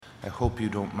I hope you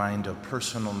don't mind a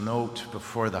personal note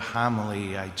before the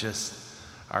homily.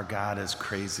 Our God is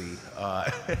crazy.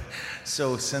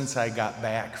 So since I got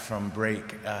back from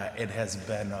break, it has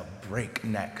been a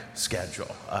breakneck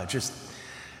schedule.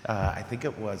 I think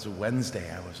it was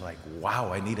Wednesday, I was like,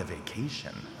 wow, I need a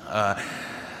vacation.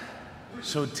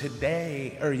 So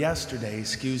yesterday,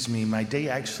 my day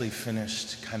actually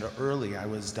finished kind of early. I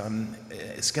was done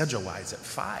schedule-wise at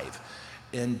 5.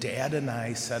 And Dad and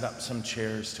I set up some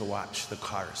chairs to watch the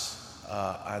cars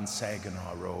on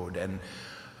Saginaw Road. And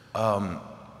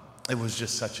it was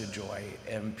just such a joy.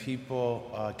 And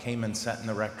people came and sat in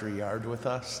the rectory yard with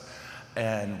us.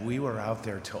 And we were out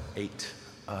there till 8.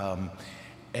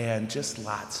 And just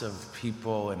lots of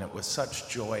people, and it was such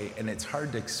joy. And it's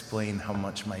hard to explain how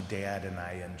much my dad and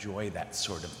I enjoy that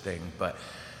sort of thing. But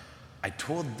I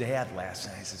told Dad last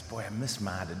night, I says, boy, I miss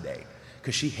Ma today,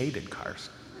 because she hated cars.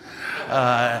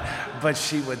 But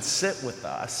she would sit with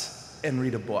us and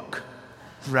read a book,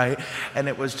 right? And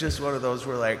it was just one of those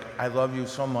where, like, I love you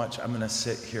so much, I'm going to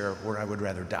sit here where I would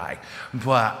rather die,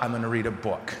 but I'm going to read a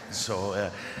book. So,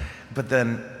 but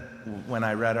then when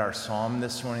I read our psalm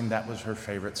this morning, that was her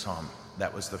favorite psalm.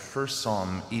 That was the first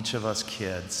psalm each of us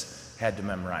kids had to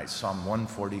memorize, Psalm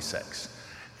 146.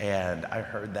 And I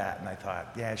heard that and I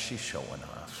thought, yeah, she's showing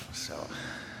off. So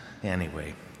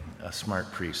anyway, a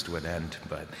smart priest would end.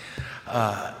 But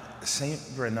Saint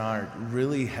Bernard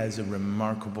really has a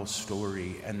remarkable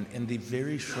story. And in the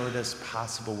very shortest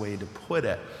possible way to put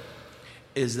it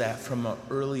is that from an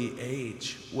early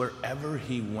age, wherever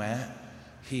he went,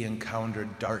 he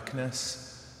encountered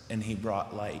darkness and he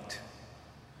brought light.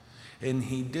 And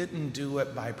he didn't do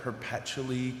it by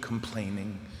perpetually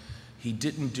complaining. He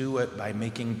didn't do it by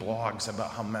making blogs about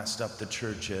how messed up the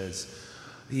church is.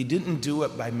 He didn't do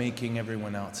it by making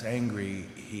everyone else angry.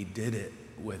 He did it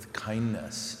with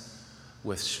kindness,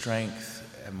 with strength,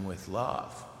 and with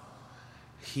love.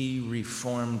 He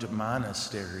reformed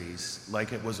monasteries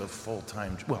like it was a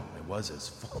full-time, well, it was his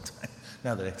full-time,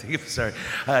 now that I think of it, sorry.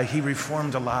 He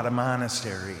reformed a lot of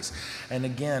monasteries. And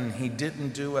again, he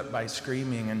didn't do it by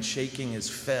screaming and shaking his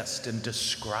fist and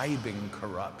describing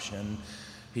corruption.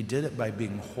 He did it by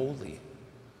being holy.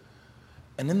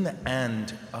 And in the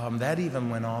end, that even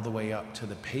went all the way up to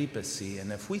the papacy.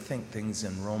 And if we think things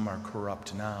in Rome are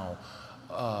corrupt now,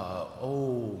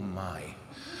 oh my.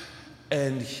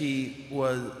 And he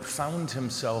found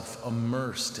himself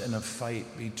immersed in a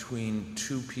fight between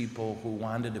two people who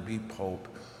wanted to be pope,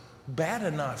 bad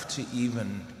enough to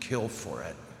even kill for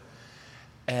it.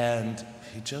 And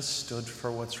he just stood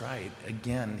for what's right.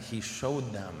 Again, he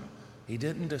showed them. He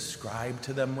didn't describe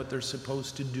to them what they're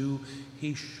supposed to do.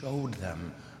 He showed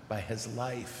them by his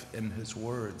life and his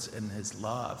words and his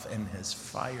love and his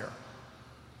fire.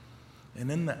 And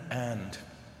in the end,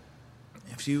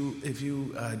 if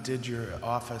you did your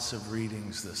office of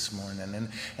readings this morning,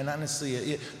 and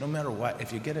honestly, no matter what,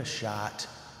 if you get a shot,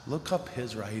 look up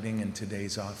his writing in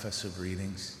today's office of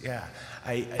readings. Yeah,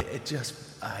 it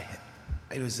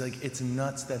was like, it's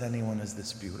nuts that anyone is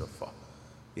this beautiful.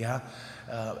 Yeah,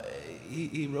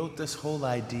 he wrote this whole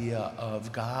idea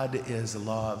of God is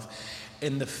love,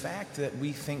 and the fact that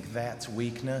we think that's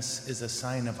weakness is a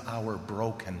sign of our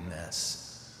brokenness.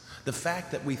 The fact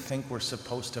that we think we're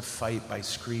supposed to fight by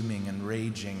screaming and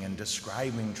raging and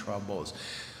describing troubles.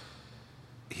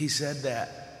 He said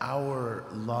that our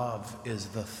love is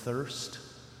the thirst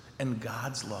and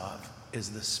God's love is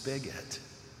the spigot.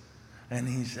 And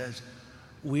he says,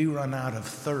 we run out of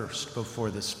thirst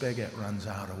before the spigot runs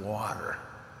out of water.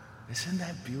 Isn't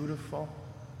that beautiful?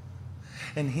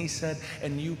 And he said,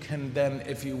 and you can then,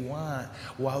 if you want,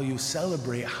 while you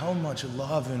celebrate how much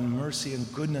love and mercy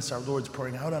and goodness our Lord's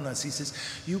pouring out on us, he says,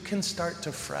 you can start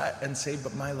to fret and say,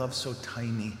 but my love's so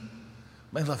tiny.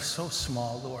 My love's so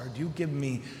small, Lord. You give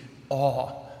me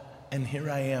all. And here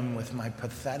I am with my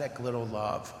pathetic little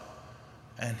love.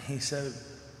 And he said,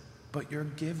 but you're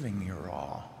giving your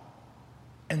all.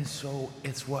 And so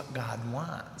it's what God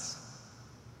wants.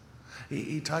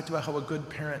 He talked about how a good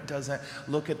parent doesn't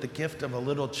look at the gift of a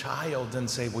little child and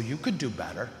say, well, you could do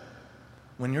better.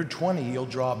 When you're 20, you'll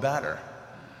draw better.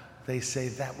 They say,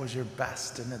 that was your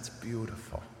best and it's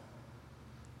beautiful.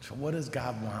 So what does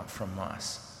God want from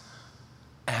us?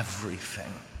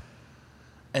 Everything.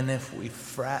 And if we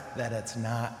fret that it's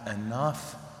not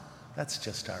enough, that's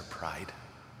just our pride.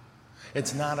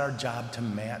 It's not our job to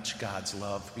match God's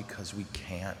love because we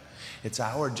can't. It's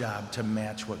our job to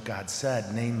match what God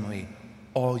said, namely,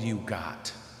 all you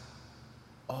got,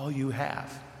 all you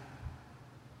have.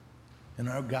 In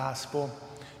our gospel,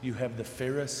 you have the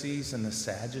Pharisees and the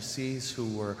Sadducees who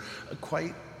were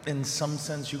quite in some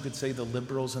sense, you could say the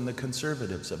liberals and the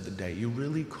conservatives of the day. You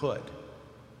really could.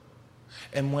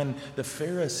 And when the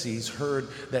Pharisees heard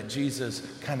that Jesus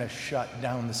kind of shut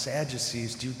down the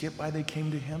Sadducees, do you get why they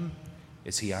came to him?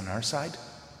 Is he on our side?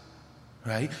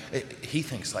 Right? He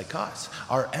thinks like us.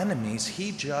 Our enemies,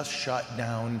 he just shut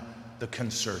down the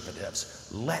conservatives.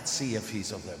 Let's see if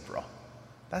he's a liberal.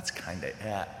 That's kind of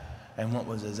it. And what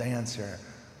was his answer?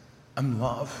 I'm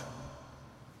love.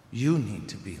 You need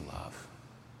to be love.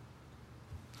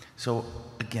 So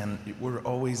again, we're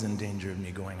always in danger of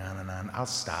me going on and on. I'll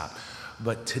stop.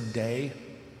 But today,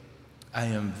 I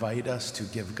invite us to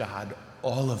give God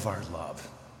all of our love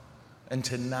and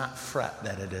to not fret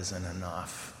that it isn't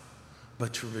enough,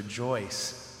 but to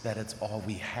rejoice that it's all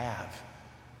we have,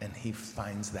 and he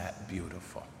finds that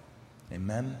beautiful.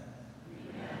 Amen?